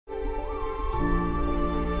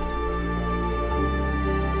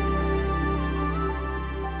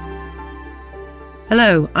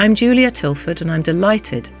Hello, I'm Julia Tilford and I'm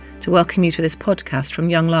delighted to welcome you to this podcast from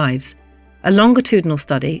Young Lives, a longitudinal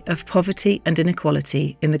study of poverty and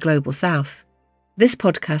inequality in the Global South. This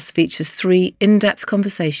podcast features 3 in-depth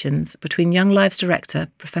conversations between Young Lives Director,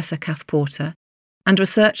 Professor Cath Porter, and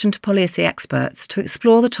research and policy experts to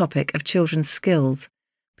explore the topic of children's skills,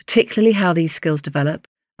 particularly how these skills develop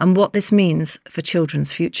and what this means for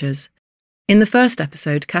children's futures. In the first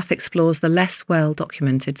episode, Cath explores the less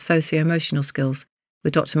well-documented socio-emotional skills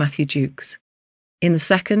with Dr. Matthew Jukes. In the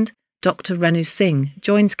second, Dr. Renu Singh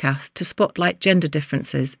joins Cath to spotlight gender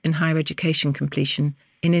differences in higher education completion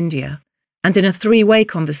in India. And in a 3-way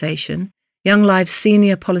conversation, Young Lives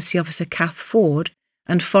Senior Policy Officer Cath Ford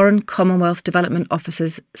and Foreign Commonwealth Development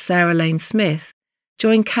Officers Sarah Lane Smith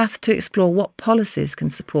join Cath to explore what policies can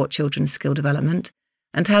support children's skill development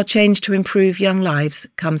and how change to improve young lives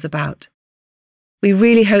comes about. We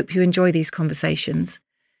really hope you enjoy these conversations.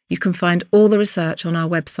 You can find all the research on our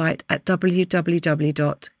website at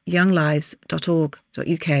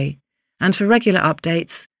www.younglives.org.uk. And for regular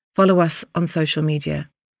updates, follow us on social media.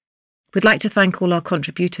 We'd like to thank all our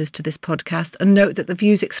contributors to this podcast and note that the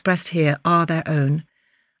views expressed here are their own.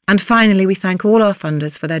 And finally, we thank all our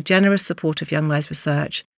funders for their generous support of Young Lives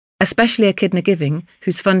research, especially Echidna Giving,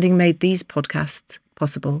 whose funding made these podcasts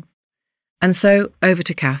possible. And so, over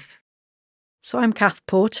to Cath. So I'm Cath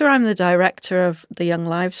Porter. I'm the director of the Young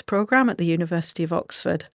Lives programme at the University of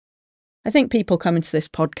Oxford. I think people coming to this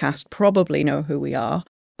podcast probably know who we are,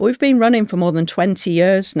 but we've been running for more than 20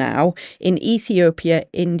 years now in Ethiopia,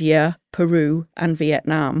 India, Peru and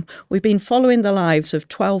Vietnam. We've been following the lives of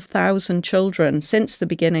 12,000 children since the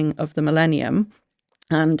beginning of the millennium,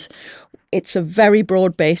 and it's a very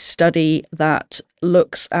broad-based study that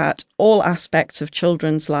looks at all aspects of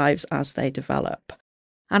children's lives as they develop.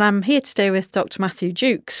 And I'm here today with Dr. Matthew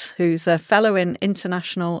Jukes, who's a fellow in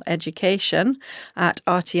international education at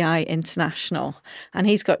RTI International. And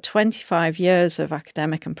he's got 25 years of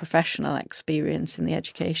academic and professional experience in the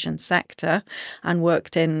education sector and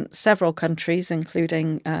worked in several countries,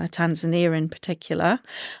 including Tanzania in particular.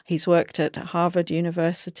 He's worked at Harvard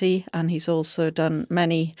University and he's also done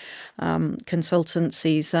many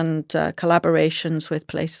consultancies and collaborations with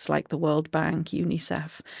places like the World Bank,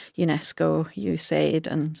 UNICEF, UNESCO, USAID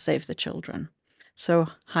and Save the Children. So,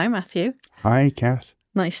 hi, Matthew. Hi, Cath.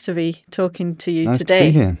 Nice to be talking to you nice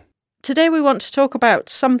today. To be here. Today we want to talk about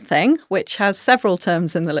something which has several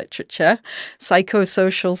terms in the literature: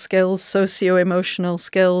 psychosocial skills, socio-emotional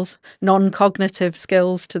skills, non-cognitive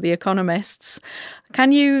skills to the economists.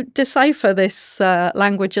 Can you decipher this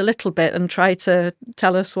language a little bit and try to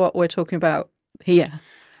tell us what we're talking about here?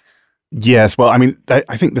 Yes, well, I mean,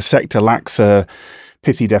 I think the sector lacks a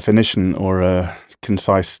pithy definition or a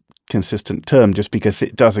concise, consistent term just because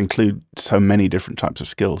it does include so many different types of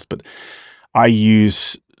skills. But I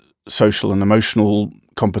use social and emotional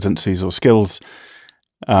competencies or skills,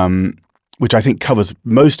 which I think covers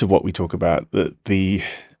most of what we talk about. The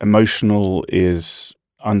emotional is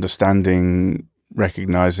understanding,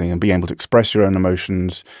 recognizing and being able to express your own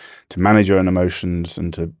emotions, to manage your own emotions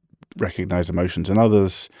and to recognize emotions in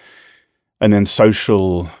others. And then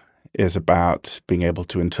social is about being able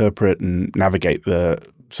to interpret and navigate the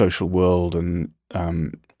social world and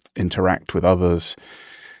interact with others,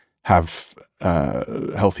 have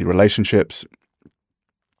healthy relationships.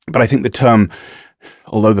 But I think the term,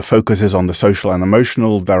 although the focus is on the social and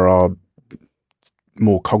emotional, there are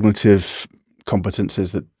more cognitive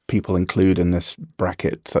competencies that people include in this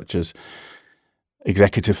bracket, such as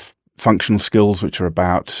executive functional skills, which are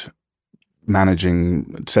about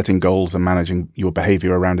managing, setting goals and managing your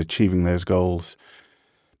behavior around achieving those goals,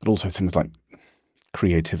 but also things like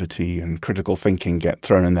creativity and critical thinking get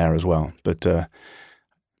thrown in there as well. But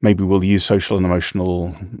maybe we'll use social and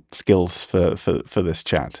emotional skills for this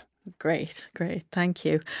chat. Great. Thank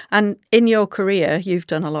you. And in your career, you've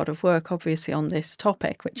done a lot of work, obviously, on this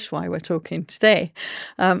topic, which is why we're talking today.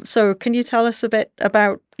 So can you tell us a bit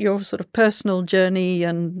about your sort of personal journey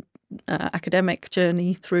and academic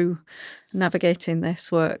journey through navigating this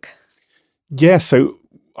work? Yeah, so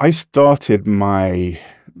I started my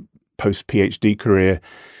post-PhD career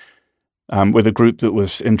with a group that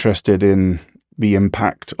was interested in the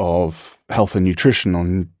impact of health and nutrition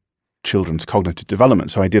on children's cognitive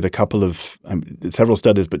development. So I did a couple of, several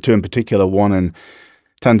studies, but 2 in particular, one in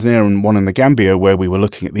Tanzania and one in the Gambia, where we were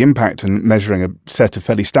looking at the impact and measuring a set of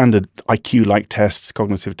fairly standard IQ-like tests,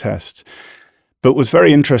 cognitive tests, but was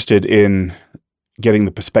very interested in getting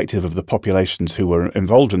the perspective of the populations who were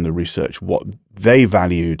involved in the research, what they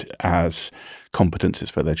valued as competencies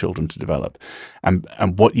for their children to develop. And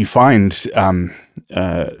what you find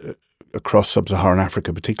across sub-Saharan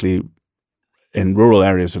Africa, particularly in rural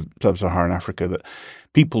areas of sub-Saharan Africa, that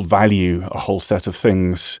people value a whole set of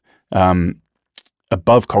things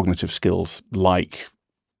above cognitive skills, like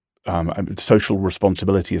social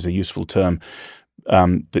responsibility is a useful term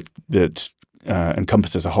that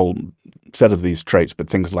encompasses a whole set of these traits, but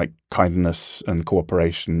things like kindness and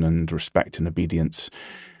cooperation and respect and obedience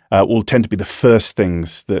will tend to be the first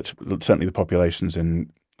things that certainly the populations in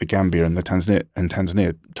the Gambia and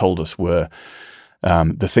Tanzania told us were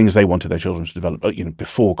the things they wanted their children to develop,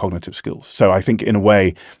 before cognitive skills. So I think in a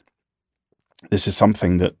way, this is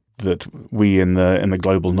something that we in the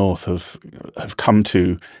global north have come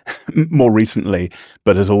to more recently,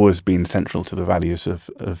 but has always been central to the values of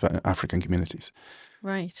African communities.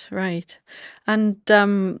 Right. And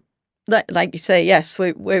like you say, yes,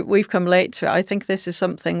 we've come late to it. I think this is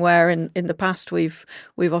something where in the past we've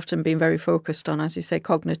often been very focused on, as you say,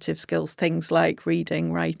 cognitive skills, things like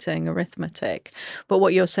reading, writing, arithmetic. But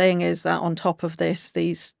what you're saying is that on top of this,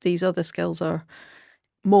 these other skills are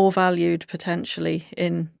more valued potentially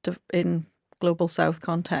in global South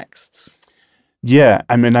contexts. Yeah,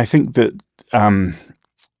 I mean, I think that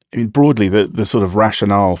broadly the sort of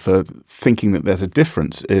rationale for thinking that there's a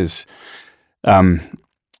difference is,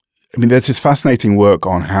 there's this fascinating work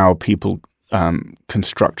on how people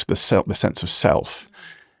construct the sense of self,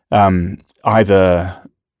 either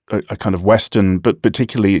a kind of Western, but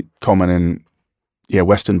particularly common in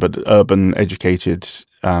Western but urban, educated,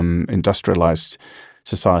 industrialized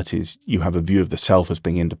societies. You have a view of the self as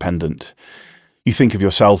being independent. You think of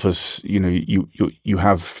yourself as you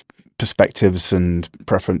have perspectives and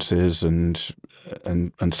preferences and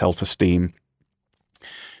self-esteem.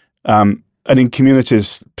 And in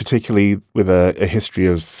communities, particularly with a history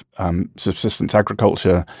of subsistence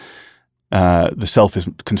agriculture, the self is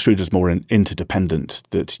construed as more interdependent,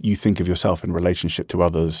 that you think of yourself in relationship to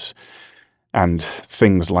others, and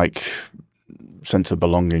things like sense of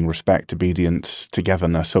belonging, respect, obedience,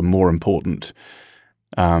 togetherness are more important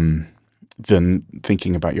than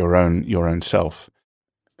thinking about your own self.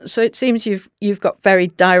 So it seems you've got very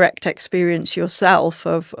direct experience yourself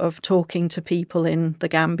of talking to people in the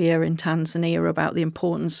Gambia, in Tanzania, about the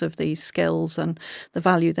importance of these skills and the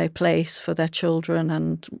value they place for their children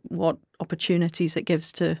and what opportunities it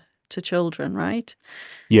gives to children, right?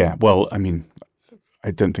 Yeah, well, I mean, I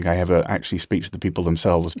don't think I ever actually speak to the people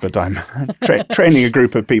themselves, but I'm training a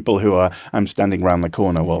group of people who I'm standing around the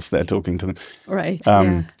corner whilst they're talking to them. Right.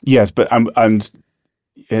 Yes, but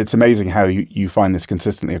it's amazing how you find this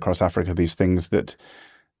consistently across Africa. These things that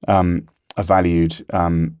are valued,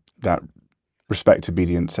 that respect,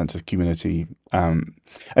 obedience, sense of community, and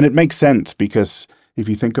it makes sense because if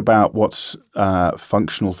you think about what's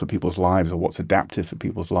functional for people's lives or what's adaptive for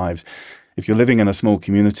people's lives, if you're living in a small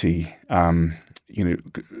community, and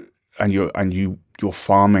you're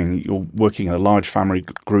farming, you're working in a large family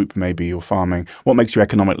group, maybe you're farming. What makes you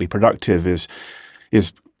economically productive is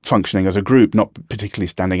functioning as a group, not particularly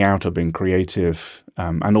standing out or being creative.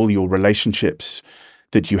 And all your relationships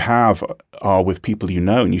that you have are with people you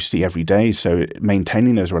know and you see every day. So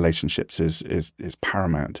maintaining those relationships is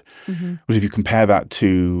paramount. Mm-hmm. Because if you compare that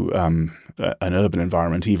to an urban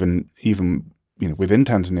environment, even within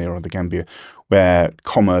Tanzania or the Gambia, where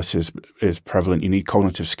commerce is prevalent, you need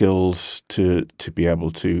cognitive skills to be able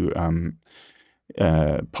to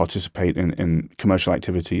participate in commercial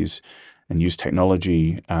activities and use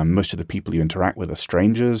technology. Most of the people you interact with are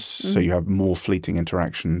strangers, so you have more fleeting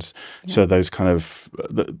interactions. Yeah. So those kind of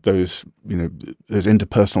those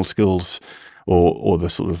interpersonal skills or the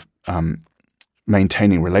sort of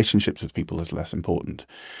maintaining relationships with people is less important.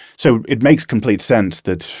 So it makes complete sense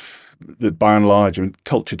that by and large,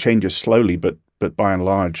 culture changes slowly, but by and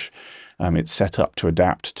large, it's set up to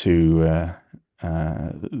adapt to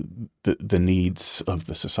the needs of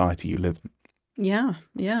the society you live in.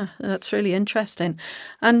 Yeah, that's really interesting.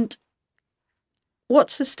 And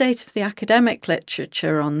what's the state of the academic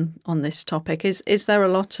literature on this topic? Is there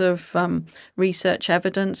a lot of research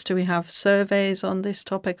evidence? Do we have surveys on this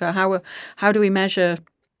topic, or how do we measure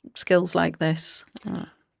skills like this?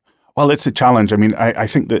 Well, it's a challenge. I mean, I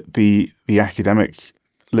think that the academic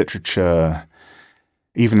literature,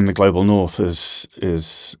 even in the global north, has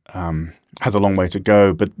a long way to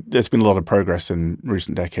go. But there's been a lot of progress in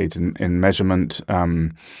recent decades in measurement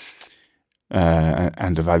and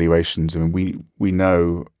evaluations. I mean, we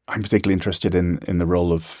know. I'm particularly interested in the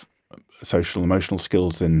role of social-emotional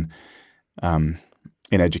skills in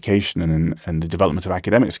education and the development of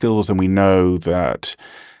academic skills. And we know that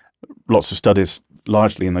lots of studies,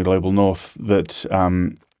 largely in the global north, that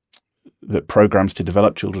programs to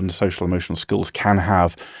develop children's social emotional skills can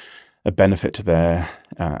have a benefit to their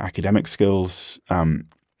academic skills.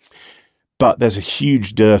 But there's a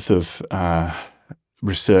huge dearth of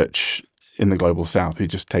research in the global south. We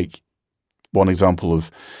just take one example of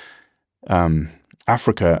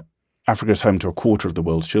Africa. Africa is home to a quarter of the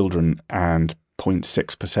world's children and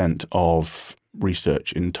 0.6% of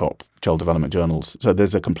research in top child development journals. So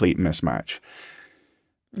there's a complete mismatch.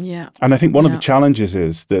 Yeah. And I think one of the challenges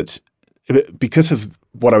is that because of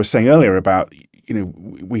what I was saying earlier about,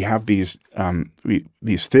 we have these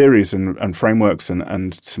theories and frameworks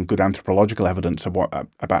and some good anthropological evidence of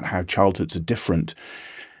about how childhoods are different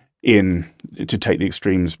to take the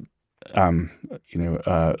extremes,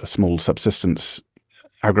 a small subsistence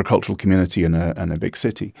agricultural community and a big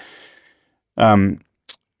city,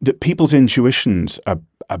 that people's intuitions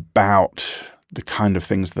about the kind of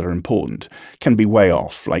things that are important can be way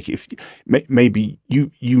off. Like if maybe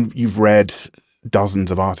you've read dozens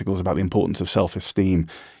of articles about the importance of self-esteem,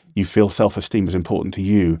 you feel self-esteem is important to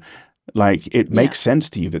you. Like it makes sense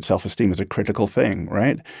to you that self-esteem is a critical thing,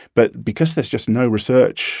 right? But because there's just no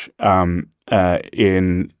research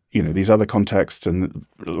in these other contexts and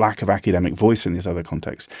lack of academic voice in these other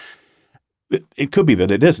contexts, it could be that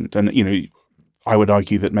it isn't. And I would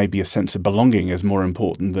argue that maybe a sense of belonging is more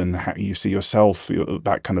important than how you see yourself,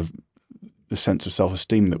 that kind of the sense of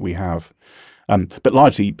self-esteem that we have. But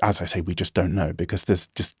largely, as I say, we just don't know because there's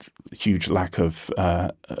just a huge lack of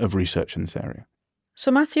research in this area. So,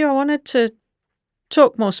 Matthew, I wanted to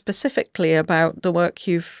talk more specifically about the work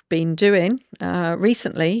you've been doing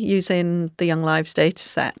recently using the Young Lives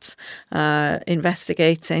dataset,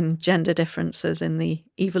 investigating gender differences in the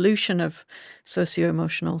evolution of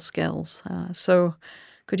socio-emotional skills. So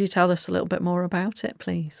could you tell us a little bit more about it,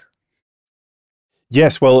 please?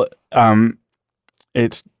 Yes, well,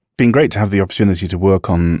 it's been great to have the opportunity to work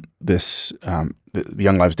on this, the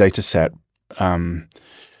Young Lives dataset.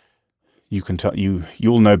 You can tell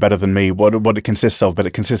you'll know better than me what it consists of, but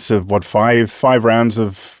it consists of five rounds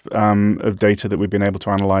of data that we've been able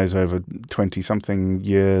to analyze over 20-something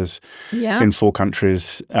years in 4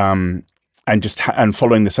 countries, and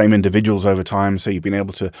following the same individuals over time. So you've been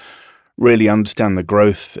able to really understand the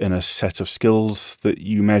growth in a set of skills that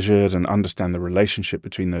you measured and understand the relationship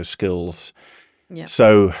between those skills. Yeah.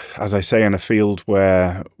 So, as I say, in a field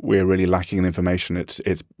where we're really lacking in information, it's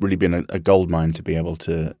really been a gold mine to be able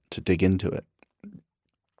to dig into it.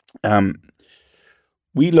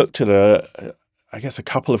 We looked at a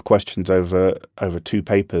couple of questions over 2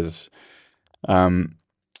 papers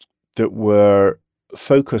that were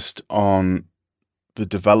focused on the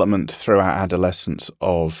development throughout adolescence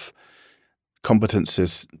of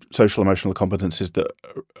competences, social emotional competences that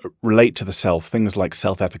relate to the self, things like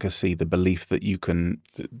self-efficacy, the belief that you can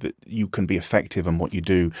be effective in what you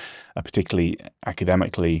do, particularly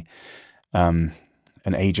academically, an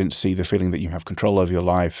agency, the feeling that you have control over your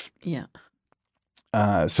life. Yeah.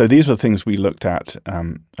 So these were things we looked at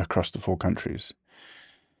across the 4 countries.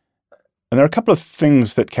 And there are a couple of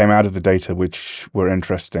things that came out of the data which were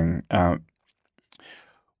interesting.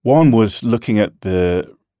 One was looking at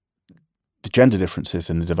the gender differences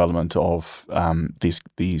in the development of these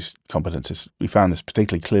competences. We found this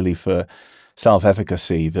particularly clearly for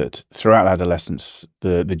self-efficacy, that throughout adolescence,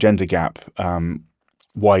 the gender gap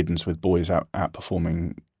widens with boys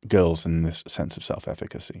outperforming girls in this sense of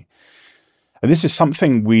self-efficacy. And this is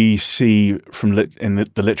something we see in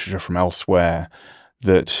the literature from elsewhere,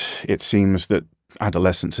 that it seems that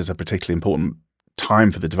adolescence is a particularly important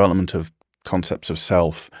time for the development of concepts of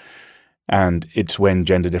self. And it's when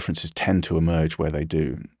gender differences tend to emerge where they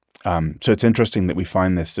do. So it's interesting that we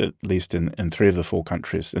find this at least in 3 of the 4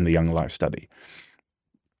 countries in the Young Life study.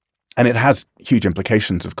 And it has huge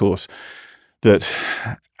implications, of course, that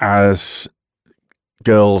as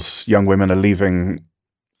girls, young women are leaving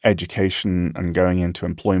education and going into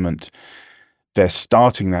employment, they're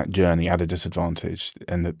starting that journey at a disadvantage,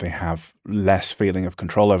 and that they have less feeling of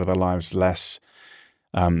control over their lives, less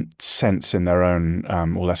sense in their own,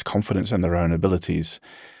 or less confidence in their own abilities.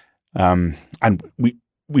 And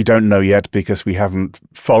we don't know yet because we haven't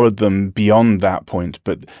followed them beyond that point,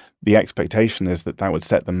 but the expectation is that would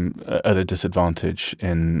set them at a disadvantage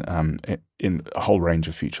in a whole range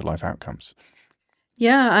of future life outcomes.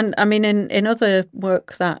 Yeah, and I mean, in other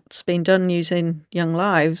work that's been done using Young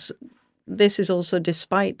Lives, this is also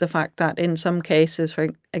despite the fact that in some cases, for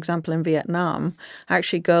example, in Vietnam,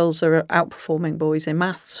 actually girls are outperforming boys in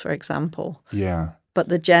maths, for example. Yeah. But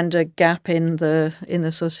the gender gap in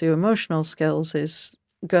the socio-emotional skills is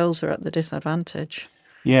girls are at the disadvantage.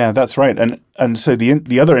 Yeah, that's right. And so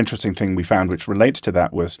the other interesting thing we found, which relates to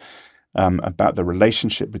that, was about the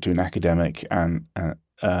relationship between academic and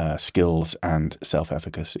skills and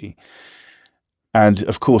self-efficacy. And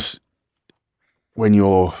of course, when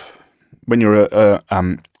you're when you're a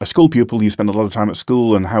school pupil, you spend a lot of time at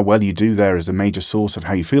school, and how well you do there is a major source of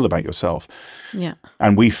how you feel about yourself. Yeah.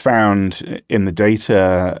 And we found in the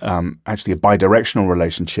data actually a bidirectional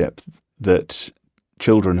relationship, that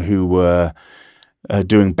children who were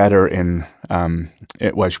doing better in,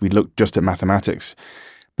 we looked just at mathematics,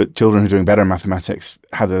 but children who were doing better in mathematics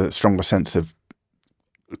had a stronger sense of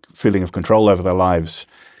feeling of control over their lives.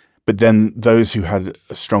 But then those who had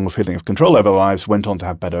a stronger feeling of control over their lives went on to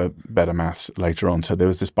have better maths later on. So there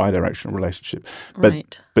was this bidirectional relationship.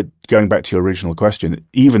 Right. But going back to your original question,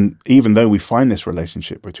 even though we find this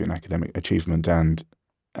relationship between academic achievement and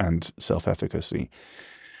self-efficacy,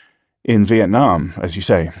 in Vietnam, as you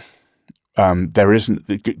say, there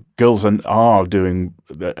isn't. Girls are doing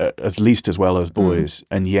at least as well as boys,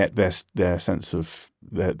 and yet their sense of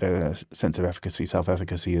efficacy,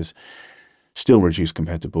 self-efficacy, is still reduced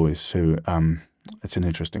compared to boys. So it's an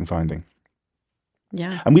interesting finding.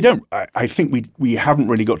 Yeah. And we don't. I think we haven't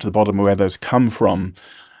really got to the bottom of where those come from.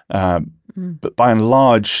 But by and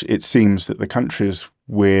large, it seems that the countries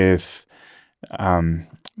with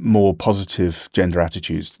more positive gender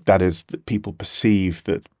attitudes, that is, that people perceive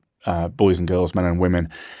that boys and girls, men and women,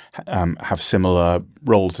 have similar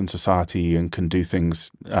roles in society and can do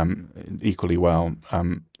things equally well,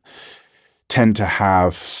 tend to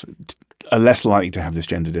are less likely to have this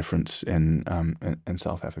gender difference in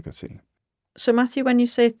self-efficacy. So, Matthew, when you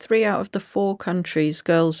say 3 out of the 4 countries,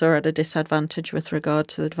 girls are at a disadvantage with regard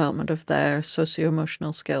to the development of their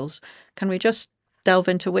socio-emotional skills, can we just delve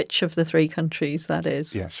into which of the 3 countries that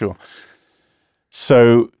is? Yeah, sure.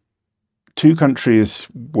 So 2 countries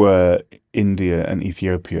were India and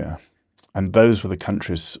Ethiopia, and those were the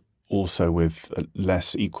countries also with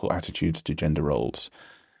less equal attitudes to gender roles.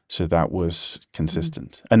 So that was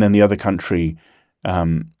consistent. And then the other country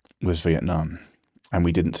was Vietnam, and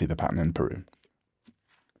we didn't see the pattern in Peru.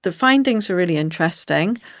 The findings are really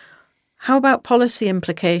interesting. How about policy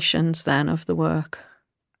implications then of the work?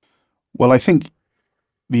 Well, I think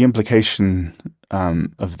the implication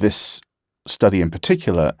of this study in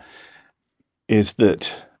particular is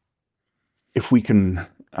that if we can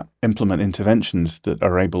implement interventions that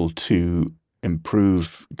are able to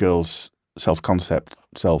improve girls' self-concept,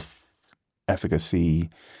 self-efficacy,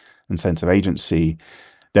 and sense of agency,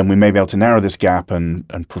 then we may be able to narrow this gap and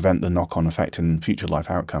prevent the knock-on effect in future life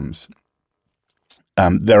outcomes.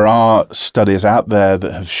 There are studies out there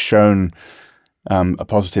that have shown a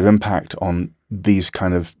positive impact on these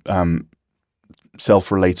kind of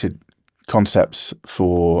self-related concepts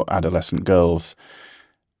for adolescent girls.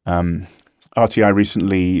 RTI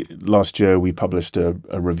recently, last year, we published a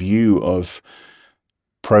review of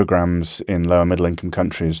programs in lower middle income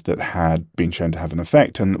countries that had been shown to have an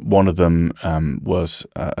effect. And one of them was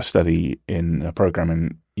a study in a program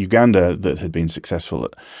in Uganda that had been successful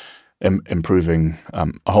at improving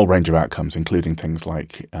a whole range of outcomes, including things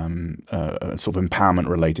like sort of empowerment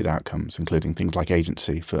related outcomes, including things like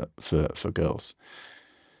agency for girls.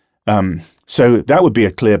 So that would be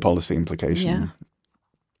a clear policy implication. Yeah.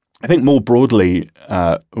 I think more broadly,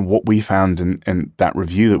 what we found in that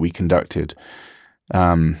review that we conducted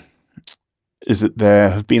is that there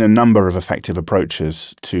have been a number of effective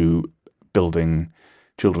approaches to building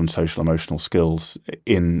children's social emotional skills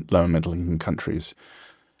in low and middle income countries.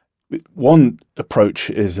 One approach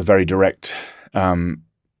is a very direct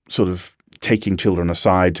sort of taking children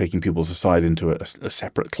aside, taking pupils aside into a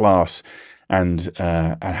separate class and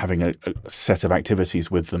having a set of activities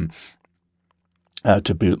with them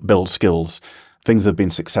to build skills. Things that have been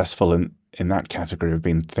successful in that category have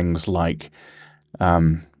been things like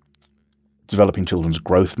developing children's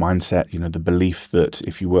growth mindset, the belief that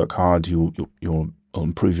if you work hard, you'll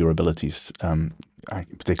improve your abilities,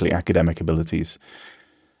 particularly academic abilities.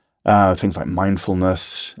 Things like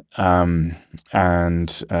mindfulness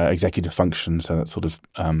and executive function, so that sort of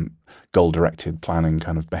goal-directed planning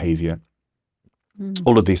kind of behavior.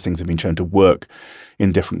 All of these things have been shown to work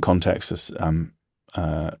in different contexts as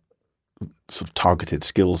sort of targeted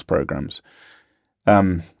skills programs.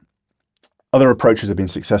 Other approaches have been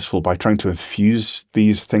successful by trying to infuse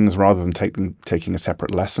these things rather than taking a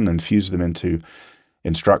separate lesson, infuse them into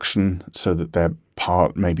instruction so that they're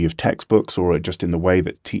part maybe of textbooks or just in the way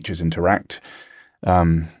that teachers interact,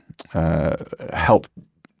 help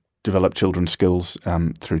develop children's skills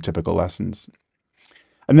through typical lessons.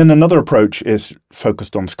 And then another approach is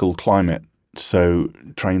focused on school climate, so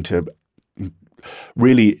trying to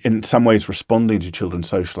really, in some ways, responding to children's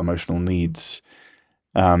social emotional needs,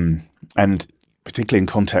 and particularly in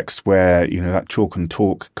contexts where that chalk and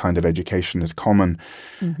talk kind of education is common,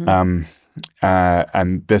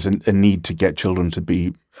 and there's a need to get children to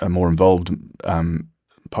be more involved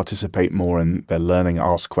participate more in their learning,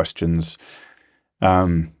 ask questions,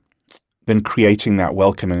 then creating that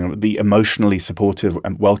welcoming, the emotionally supportive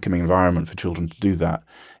and welcoming environment for children to do that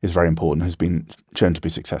is very important, has been shown to be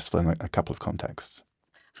successful in a couple of contexts.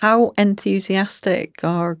 How enthusiastic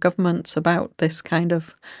are governments about this kind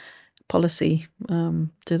of policy?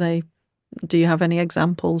 Do you have any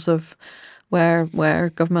examples of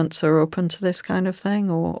where governments are open to this kind of thing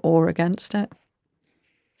or against it?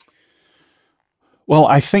 Well,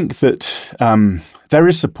 I think that there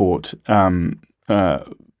is support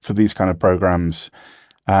for these kind of programs.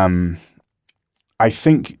 I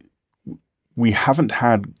think we haven't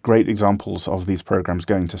had great examples of these programs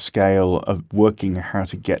going to scale, of working how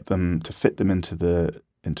to get them to fit them into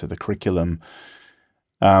the curriculum.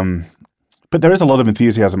 But there is a lot of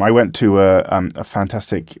enthusiasm. I went to a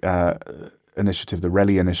fantastic initiative, the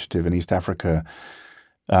Reli Initiative in East Africa,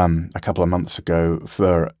 a couple of months ago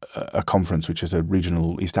for a conference, which is a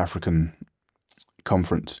regional East African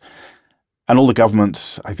conference. And all the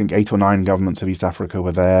governments, I think 8 or 9 governments of East Africa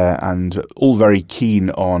were there, and all very keen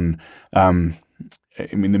on.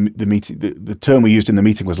 The meeting, the term we used in the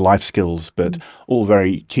meeting was life skills, but all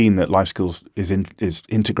very keen that life skills is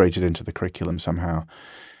integrated into the curriculum somehow.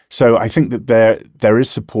 So I think that there is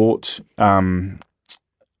support. I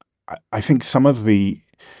think some of the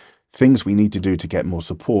things we need to do to get more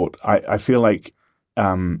support, I feel like.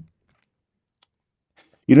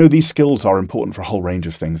 These skills are important for a whole range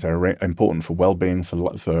of things. They're important for well-being, for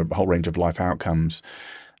a whole range of life outcomes.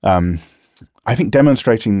 I think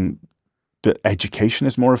demonstrating that education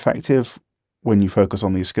is more effective when you focus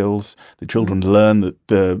on these skills. The children learn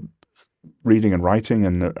the reading and writing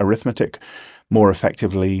and arithmetic more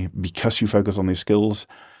effectively because you focus on these skills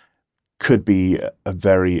could be a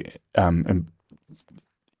very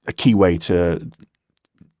a key way to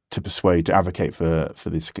persuade, to advocate for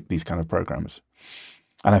these kind of programs.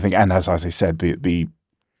 And I think, and as I said, the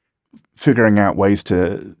figuring out ways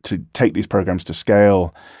to take these programs to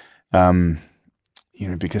scale,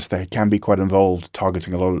 because they can be quite involved,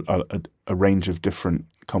 targeting a range of different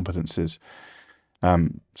competencies.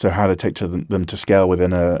 So how to take them to scale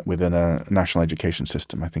within a national education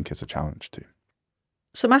system, I think, is a challenge too.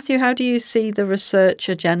 So Matthew, how do you see the research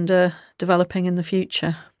agenda developing in the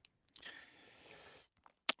future?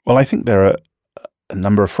 Well, I think there are a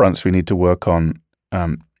number of fronts we need to work on.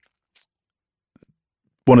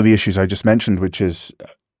 One of the issues I just mentioned, which is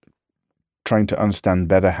trying to understand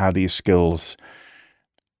better how these skills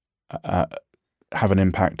have an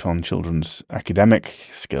impact on children's academic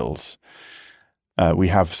skills. We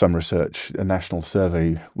have some research, a national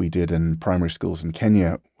survey we did in primary schools in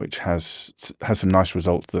Kenya, which has some nice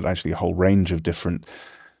results that actually a whole range of different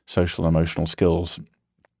social and emotional skills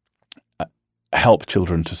help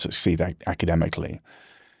children to succeed academically.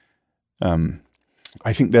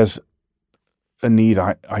 I think there's a need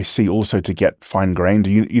I see also to get fine-grained.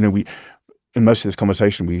 We in most of this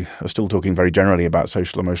conversation we are still talking very generally about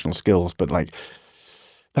social emotional skills, but like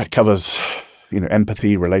that covers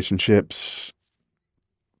empathy, relationships,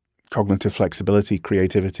 cognitive flexibility,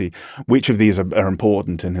 creativity. Which of these are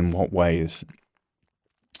important and in what ways?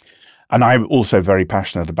 And I'm also very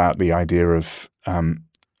passionate about the idea of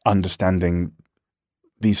understanding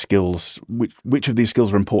these skills, which of these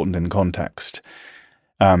skills are important in context,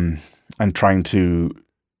 and trying to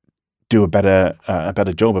do a better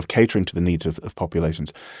job of catering to the needs of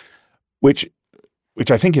populations, which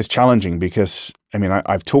I think is challenging because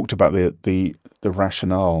I've talked about the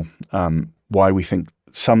rationale why we think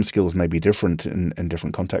some skills may be different in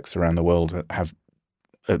different contexts around the world, have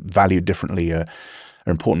valued differently, are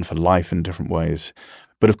important for life in different ways.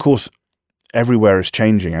 But of course, everywhere is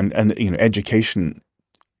changing, and education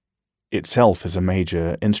itself is a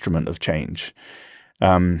major instrument of change.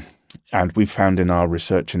 And we've found in our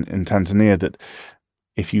research in Tanzania that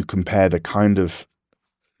if you compare the kind of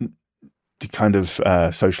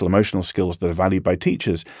social emotional skills that are valued by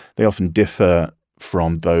teachers, they often differ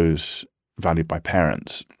from those valued by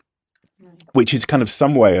parents, which is kind of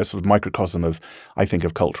some way a sort of microcosm of, I think,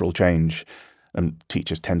 of cultural change. And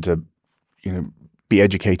teachers tend to, be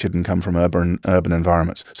educated and come from urban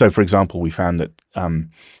environments. So, for example, we found that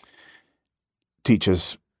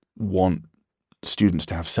teachers want students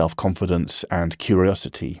to have self-confidence and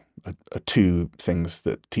curiosity, are 2 things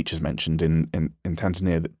that teachers mentioned in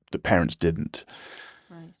Tanzania that the parents didn't.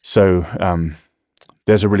 Right. So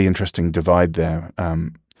there's a really interesting divide there,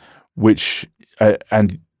 which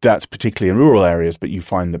and that's particularly in rural areas, but you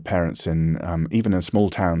find that parents in even in small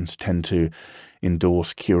towns tend to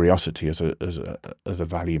endorse curiosity as a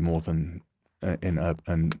value more than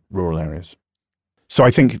in rural areas. So I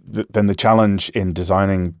think that then the challenge in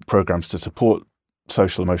designing programs to support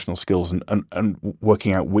social emotional skills and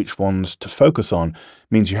working out which ones to focus on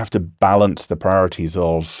means you have to balance the priorities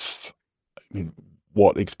of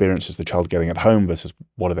what experience is the child getting at home versus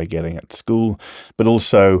what are they getting at school, but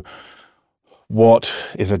also what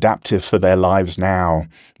is adaptive for their lives now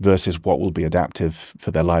versus what will be adaptive for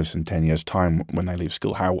their lives in 10 years' time when they leave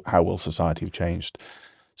school. How will society have changed?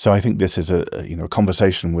 So I think this is a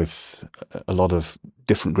conversation with a lot of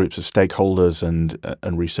different groups of stakeholders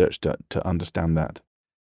and research to understand that.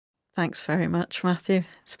 Thanks very much, Matthew.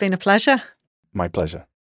 It's been a pleasure. My pleasure.